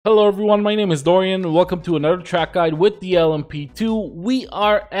Hello everyone, my name is Dorian. Welcome to another track guide with the LMP2. We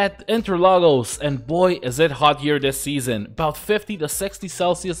are at Interlagos, and boy is it hot here this season. About 50 to 60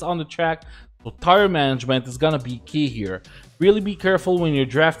 Celsius on the track, so tire management is gonna be key here. Really be careful when you're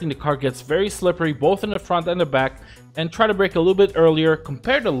drafting. The car gets very slippery both in the front and the back, and try to brake a little bit earlier.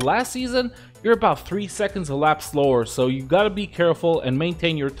 Compared to last season, you're about 3 seconds a lap slower, so you gotta be careful and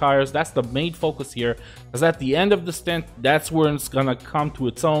maintain your tires. That's the main focus here, because at the end of the stint, that's where it's gonna come to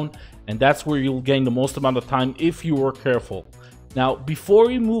its own, and that's where you'll gain the most amount of time if you were careful. Now, before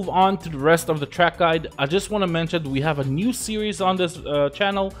we move on to the rest of the track guide, I just want to mention we have a new series on this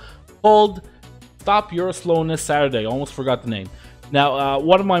channel called Stop Your Slowness Saturday. Almost forgot the name. Now,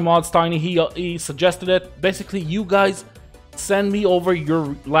 one of my mods, Tiny, he suggested it. Basically, you guys send me over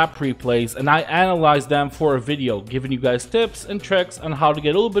your lap replays and I analyze them for a video, giving you guys tips and tricks on how to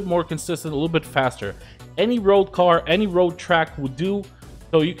get a little bit more consistent, a little bit faster. Any road car, any road track would do.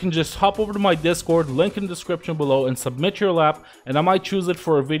 So you can just hop over to my Discord, link in the description below, and submit your lap, and I might choose it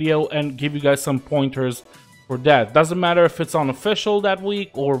for a video and give you guys some pointers for that. Doesn't matter if it's on official that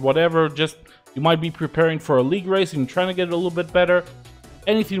week or whatever, just you might be preparing for a league race and trying to get it a little bit better.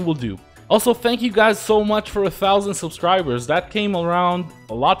 Anything will do. Also, thank you guys so much for 1,000 subscribers. That came around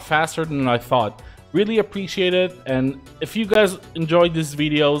a lot faster than I thought. Really appreciate it, and if you guys enjoyed these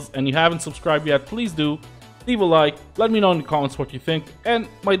videos and you haven't subscribed yet, please do. Leave a like, let me know in the comments what you think, and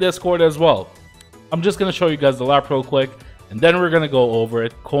my Discord as well. I'm just going to show you guys the lap real quick, and then we're going to go over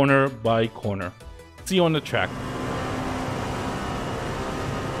it corner by corner. See you on the track.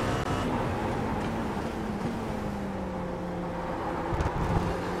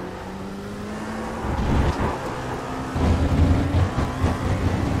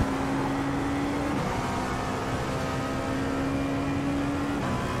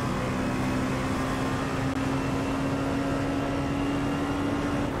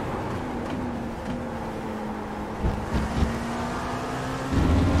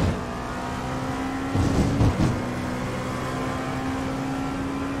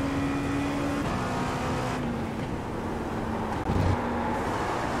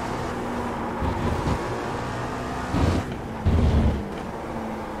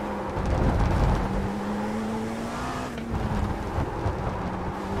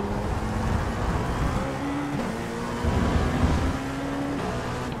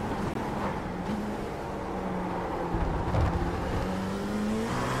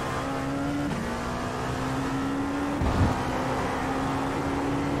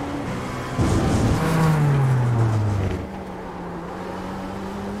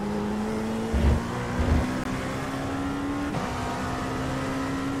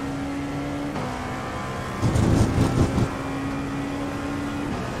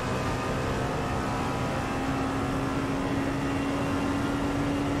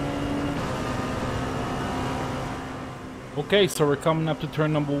 Okay, so we're coming up to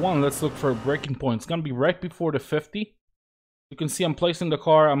turn number 1. Let's look for a braking point. It's gonna be right before the 50. You can see I'm placing the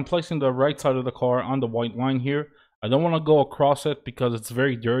right side of the car on the white line here. I don't want to go across it because it's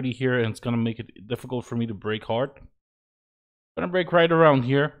very dirty here and it's gonna make it difficult for me to brake hard. I'm gonna brake right around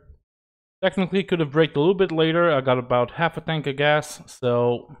here. Technically could have braked a little bit later. I got about half a tank of gas,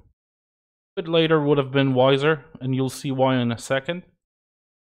 so a bit later would have been wiser, and you'll see why in a second.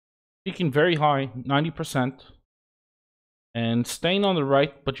 Peaking very high, 90%. And staying on the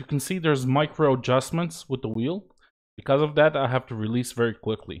right, but you can see there's micro adjustments with the wheel. Because of that, I have to release very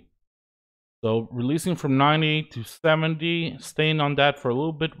quickly. So releasing from 90 to 70, staying on that for a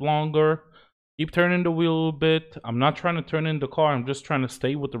little bit longer. Keep turning the wheel a little bit. I'm not trying to turn in the car, I'm just trying to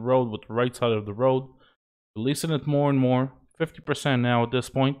stay with the road, with the right side of the road. Releasing it more and more, 50% now at this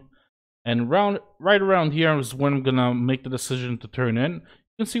point. And right around here is when I'm gonna make the decision to turn in.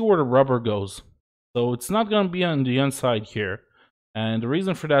 You can see where the rubber goes. So it's not going to be on the inside here. And the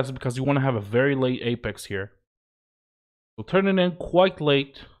reason for that is because you want to have a very late apex here. So turning in quite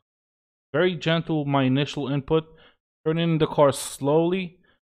late. Very gentle with my initial input. Turning in the car slowly.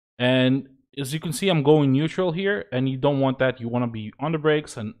 And as you can see, I'm going neutral here. And you don't want that. You want to be on the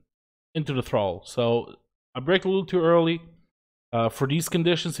brakes and into the throttle. So I brake a little too early. For these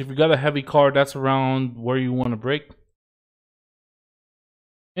conditions, if you got a heavy car, that's around where you want to brake.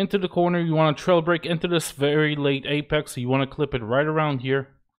 Into the corner, you want to trail brake into this very late apex, so you want to clip it right around here.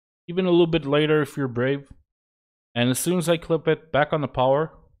 Even a little bit later if you're brave. And as soon as I clip it, back on the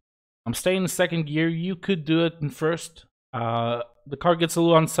power. I'm staying in second gear. You could do it in first. The car gets a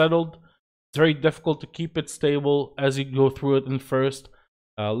little unsettled. It's very difficult to keep it stable as you go through it in first.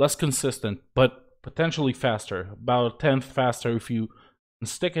 Less consistent, but potentially faster. About a tenth faster if you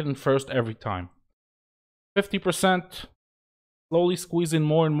stick it in first every time. 50%. slowly squeezing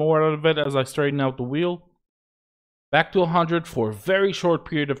more and more out of it as I straighten out the wheel. Back to 100 for a very short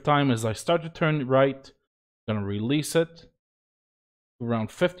period of time. As I start to turn right, I'm gonna release it to around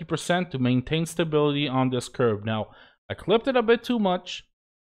 50% to maintain stability on this curve. Now, I clipped it a bit too much.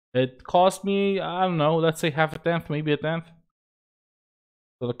 It cost me, I don't know, let's say half a tenth, maybe a tenth.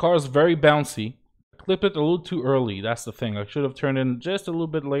 So the car is very bouncy. I clipped it a little too early, that's the thing. I should have turned in just a little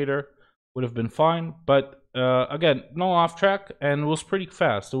bit later, would have been fine. But again, no off track, and it was pretty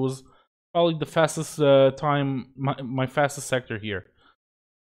fast. It was probably the fastest time, my fastest sector here.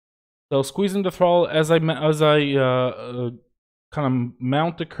 So squeezing the throttle as I kind of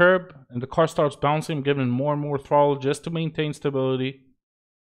mount the curb and the car starts bouncing, I'm giving more and more throttle just to maintain stability.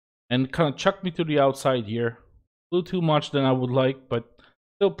 And kind of chucked me to the outside here. A little too much than I would like, but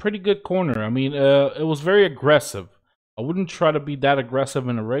still pretty good corner. I mean, it was very aggressive. I wouldn't try to be that aggressive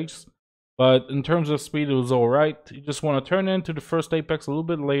in a race, but in terms of speed, it was alright. You just want to turn into the first apex a little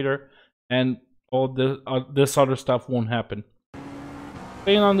bit later, and all this other stuff won't happen.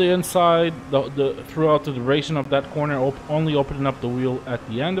 Staying on the inside throughout the duration of that corner, only opening up the wheel at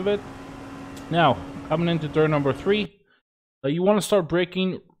the end of it. Now, coming into turn number 3, you want to start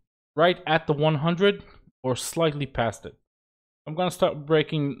braking right at the 100 or slightly past it. I'm going to start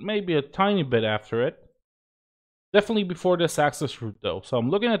braking maybe a tiny bit after it. Definitely before this access route though. So I'm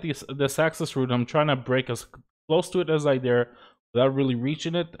looking at this access route. I'm trying to brake as close to it as I dare without really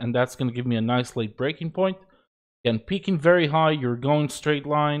reaching it, and that's going to give me a nice late braking point. Again, peaking very high, you're going straight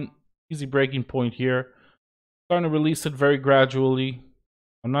line, easy braking point here. Starting to release it very gradually.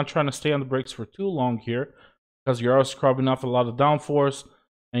 I'm not trying to stay on the brakes for too long here because you are scrubbing off a lot of downforce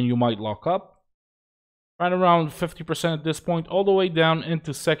and you might lock up. Right around 50% at this point, all the way down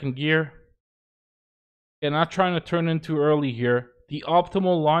into second gear. Again, not trying to turn in too early here. The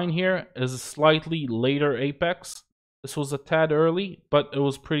optimal line here is a slightly later apex. This was a tad early, but it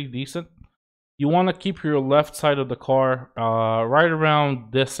was pretty decent. You want to keep your left side of the car right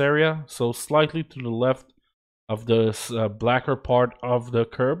around this area, so slightly to the left of this blacker part of the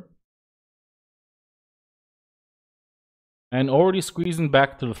curb. And already squeezing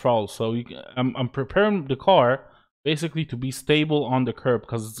back to the throttle, so I'm preparing the car basically to be stable on the curb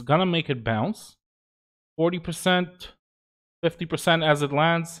because it's gonna make it bounce. 40%, 50% as it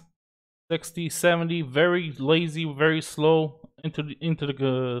lands, 60, 70, very lazy, very slow into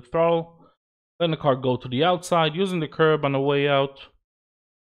the throttle. Letting the car go to the outside, using the curb on the way out,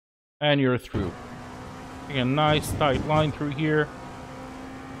 and you're through. Taking a nice tight line through here.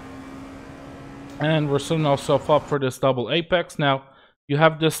 And we're setting ourselves up for this double apex. Now, you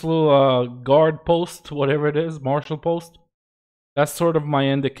have this little guard post, whatever it is, marshal post. That's sort of my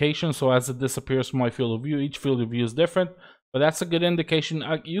indication, so as it disappears from my field of view, each field of view is different. But that's a good indication.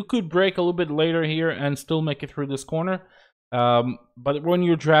 You could brake a little bit later here and still make it through this corner. But when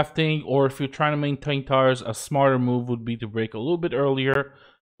you're drafting or if you're trying to maintain tires, a smarter move would be to brake a little bit earlier.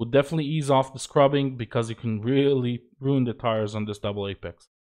 Would definitely ease off the scrubbing because you can really ruin the tires on this double apex.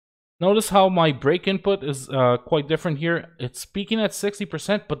 Notice how my brake input is quite different here. It's peaking at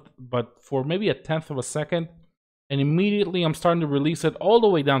 60%, but for maybe a tenth of a second. And immediately I'm starting to release it all the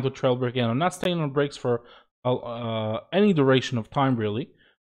way down to trail braking. I'm not staying on brakes for any duration of time, really.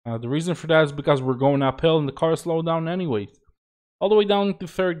 The reason for that is because we're going uphill and the car is slowed down anyways. All the way down to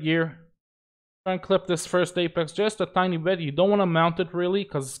third gear. Try and clip this first apex just a tiny bit. You don't want to mount it really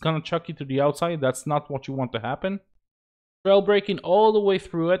because it's going to chuck you to the outside. That's not what you want to happen. Trail braking all the way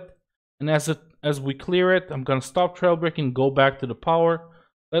through it. And as we clear it, I'm going to stop trail braking, go back to the power.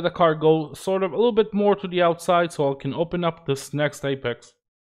 Let the car go sort of a little bit more to the outside so I can open up this next apex.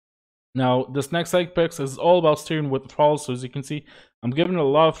 Now, this next apex is all about steering with the throttle. So as you can see, I'm giving it a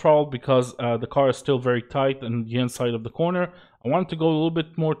lot of throttle because the car is still very tight on the inside of the corner. I want it to go a little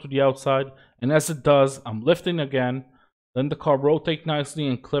bit more to the outside. And as it does, I'm lifting again. Then the car rotate nicely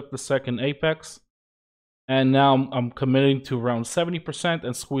and clip the second apex. And now I'm committing to around 70%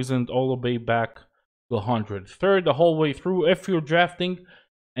 and squeezing it all the way back to 100. Third, the whole way through. If you're drafting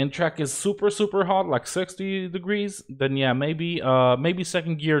and track is super hot, like 60 degrees, then yeah, maybe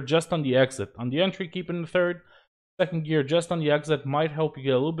second gear just on the exit. On the entry, keeping the third. Second gear just on the exit might help you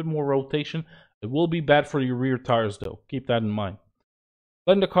get a little bit more rotation. It will be bad for your rear tires though. Keep that in mind.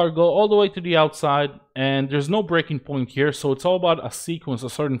 Letting the car go all the way to the outside, and there's no breaking point here, so it's all about a sequence, a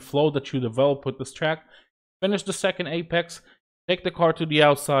certain flow that you develop with this track. Finish the second apex, take the car to the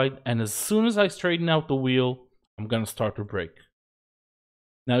outside, and as soon as I straighten out the wheel, I'm gonna start to brake.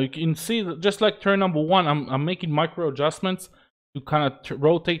 Now you can see that just like turn number 1, I'm making micro adjustments to kind of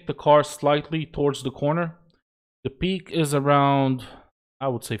rotate the car slightly towards the corner. The peak is around, I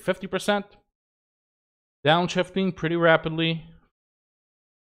would say 50%. Downshifting pretty rapidly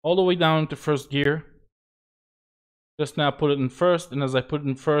all the way down to first gear. Just now put it in first, and as I put it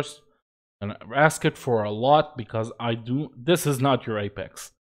in first, and ask it for a lot because this is not your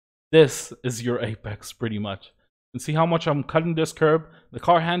apex. This is your apex, pretty much. And see how much I'm cutting this curb? The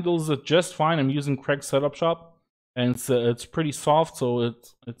car handles it just fine. I'm using Craig's setup shop, and it's pretty soft, so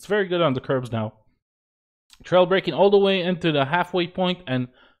it's very good on the curbs now. Trail braking all the way into the halfway point, and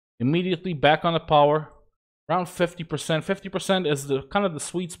immediately back on the power. Around 50%. 50% is the kind of the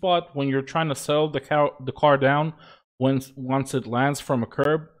sweet spot when you're trying to settle the car down once it lands from a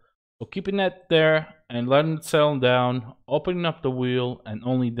curb. So keeping that there and letting it settle down, opening up the wheel, and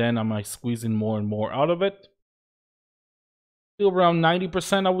only then am I squeezing more and more out of it. Still around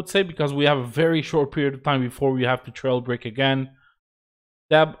 90%, I would say, because we have a very short period of time before we have to trail brake again.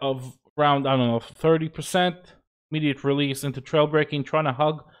 Dab of around, I don't know, 30%. Immediate release into trail braking, trying to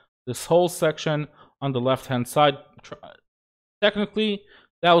hug this whole section on the left hand side. Technically,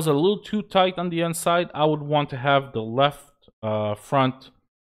 that was a little too tight on the inside. I would want to have the left front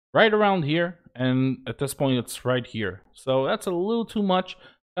right around here, and at this point it's right here. So that's a little too much.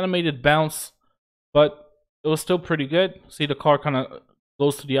 Kind of made it bounce, but it was still pretty good. See, the car kind of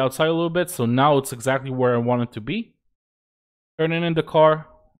goes to the outside a little bit, so now it's exactly where I want it to be. Turning in the car,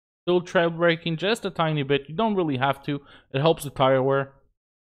 still trail braking just a tiny bit. You don't really have to. It helps the tire wear.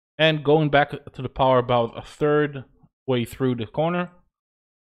 And going back to the power about a third way through the corner.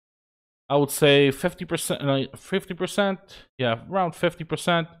 I would say 50%, 50%, yeah, around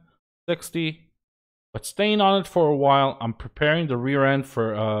 50%, 60. But staying on it for a while. I'm preparing the rear end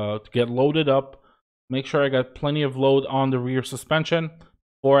for to get loaded up. Make sure I got plenty of load on the rear suspension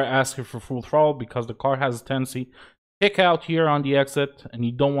before I ask it for full throttle, because the car has a tendency to kick out here on the exit, and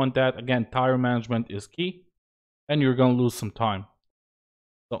you don't want that. Again, tire management is key, and you're going to lose some time.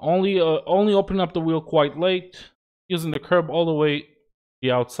 So only opening up the wheel quite late, using the curb all the way to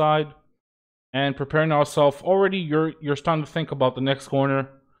the outside, and preparing ourselves. Already you're starting to think about the next corner.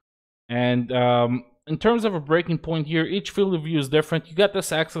 And in terms of a braking point here, each field of view is different. You got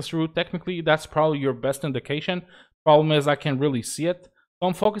this access route. Technically, that's probably your best indication. Problem is, I can't really see it. So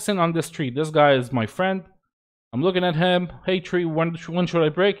I'm focusing on this tree. This guy is my friend. I'm looking at him. Hey, tree, when should I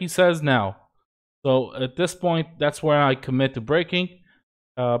brake? He says now. So at this point, that's where I commit to braking.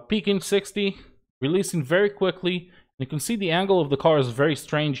 Peaking 60, releasing very quickly. You can see the angle of the car is very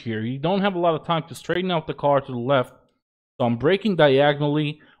strange here. You don't have a lot of time to straighten out the car to the left. So I'm braking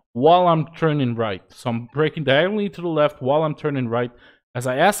diagonally while I'm turning right. So I'm braking diagonally to the left while I'm turning right. As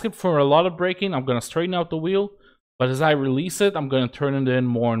I ask it for a lot of braking, I'm going to straighten out the wheel. But as I release it, I'm going to turn it in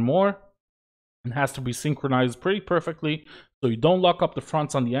more and more. It has to be synchronized pretty perfectly, so you don't lock up the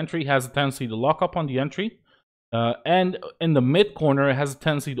fronts on the entry. It has a tendency to lock up on the entry. And in the mid corner, it has a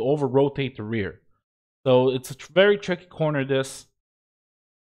tendency to over-rotate the rear. So it's a very tricky corner, this.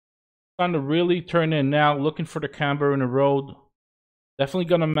 Trying to really turn in now, looking for the camber in the road. Definitely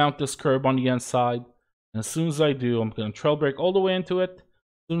going to mount this curb on the inside. And as soon as I do, I'm going to trail brake all the way into it.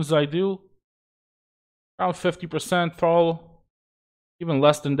 As soon as I do, around 50% throttle. Even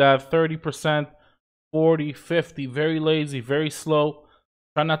less than that, 30%, 40, 50, very lazy, very slow.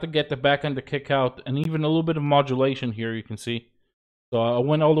 Try not to get the back end to kick out, and even a little bit of modulation here, you can see. So I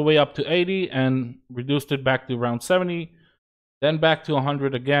went all the way up to 80 and reduced it back to around 70, then back to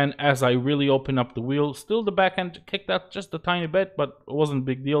 100 again as I really open up the wheel. Still the back end kicked out just a tiny bit, but it wasn't a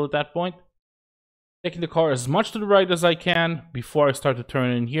big deal at that point. Taking the car as much to the right as I can before I start to turn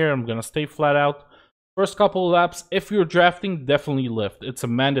in here. I'm going to stay flat out. First couple of laps, if you're drafting, definitely lift. It's a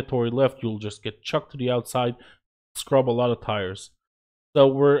mandatory lift. You'll just get chucked to the outside, scrub a lot of tires. So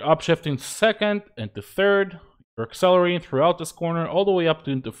we're upshifting to second and to third. We're accelerating throughout this corner, all the way up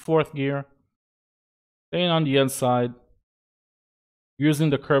to into fourth gear. Staying on the inside. Using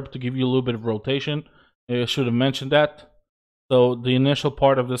the curb to give you a little bit of rotation. I should have mentioned that. So the initial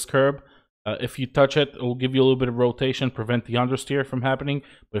part of this curb, if you touch it, it will give you a little bit of rotation, prevent the understeer from happening.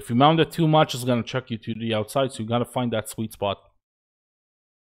 But if you mount it too much, it's going to chuck you to the outside, so you got to find that sweet spot.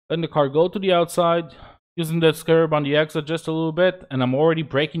 Letting the car go to the outside, using this curb on the exit just a little bit, and I'm already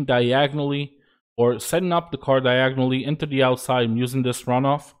braking diagonally, or setting up the car diagonally into the outside. I'm using this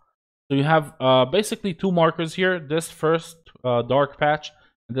runoff. So you have basically two markers here. This first dark patch,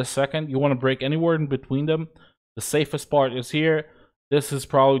 and this second. You want to brake anywhere in between them. The safest part is here. This is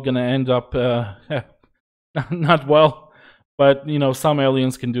probably going to end up not well, but you know, some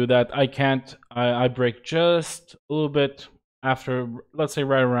aliens can do that. I can't. I brake just a little bit after, let's say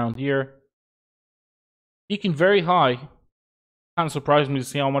right around here. Peaking very high. Kind of surprised me to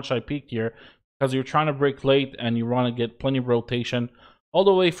see how much I peaked here, because you're trying to brake late and you want to get plenty of rotation all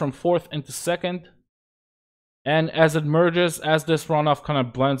the way from fourth into second. And as it merges, as this runoff kind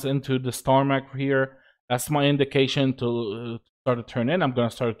of blends into the tarmac here, that's my indication to start to turn in. I'm going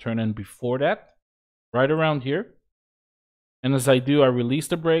to start to turn in before that, right around here. And as I do, I release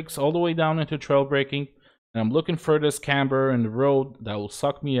the brakes all the way down into trail braking. And I'm looking for this camber in the road that will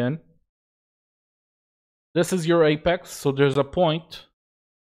suck me in. This is your apex, so there's a point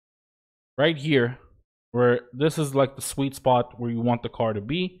right here where this is like the sweet spot where you want the car to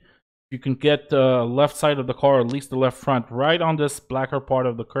be. You can get the left side of the car, or at least the left front, right on this blacker part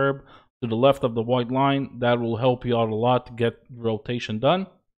of the curb to the left of the white line. That will help you out a lot to get rotation done.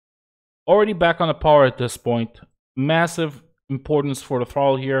 Already back on the power at this point. Massive importance for the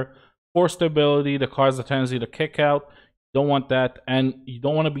throttle here. For stability, the car has a tendency to kick out. You don't want that, and you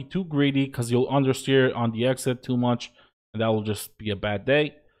don't want to be too greedy because you'll understeer on the exit too much, and that will just be a bad day.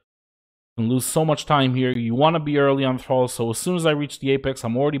 You can lose so much time here. You want to be early on the throttle, so as soon as I reach the apex,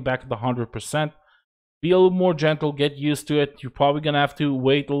 I'm already back at the 100%. Be a little more gentle, get used to it. You're probably going to have to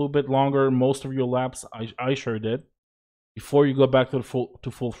wait a little bit longer most of your laps. I sure did. Before you go back to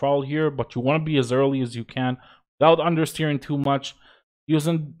the full throttle here, but you want to be as early as you can without understeering too much.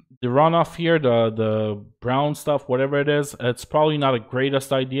 Using the runoff here, the brown stuff, whatever it is, it's probably not a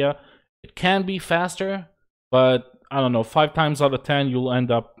greatest idea. It can be faster, but I don't know, 5 times out of 10 you'll end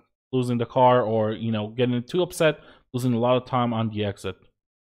up losing the car, or getting too upset, losing a lot of time on the exit.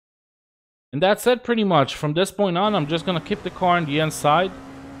 And that's it pretty much. From this point on, I'm just gonna keep the car on the inside.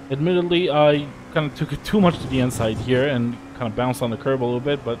 Admittedly, I kind of took it too much to the inside here and kind of bounced on the curb a little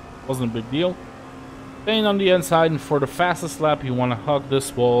bit, but wasn't a big deal. Staying on the inside, and for the fastest lap, you want to hug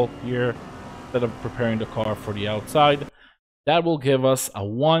this wall here instead of preparing the car for the outside. That will give us a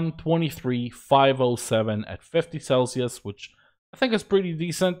 1:23.507 at 50 Celsius, which I think is pretty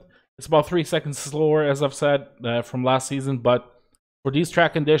decent. It's about 3 seconds slower, as I've said, from last season, but for these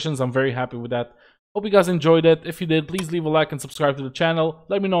track conditions, I'm very happy with that. Hope you guys enjoyed it. If you did, please leave a like and subscribe to the channel.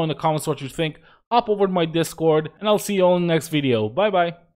 Let me know in the comments what you think. Hop over to my Discord, and I'll see you all in the next video. Bye-bye.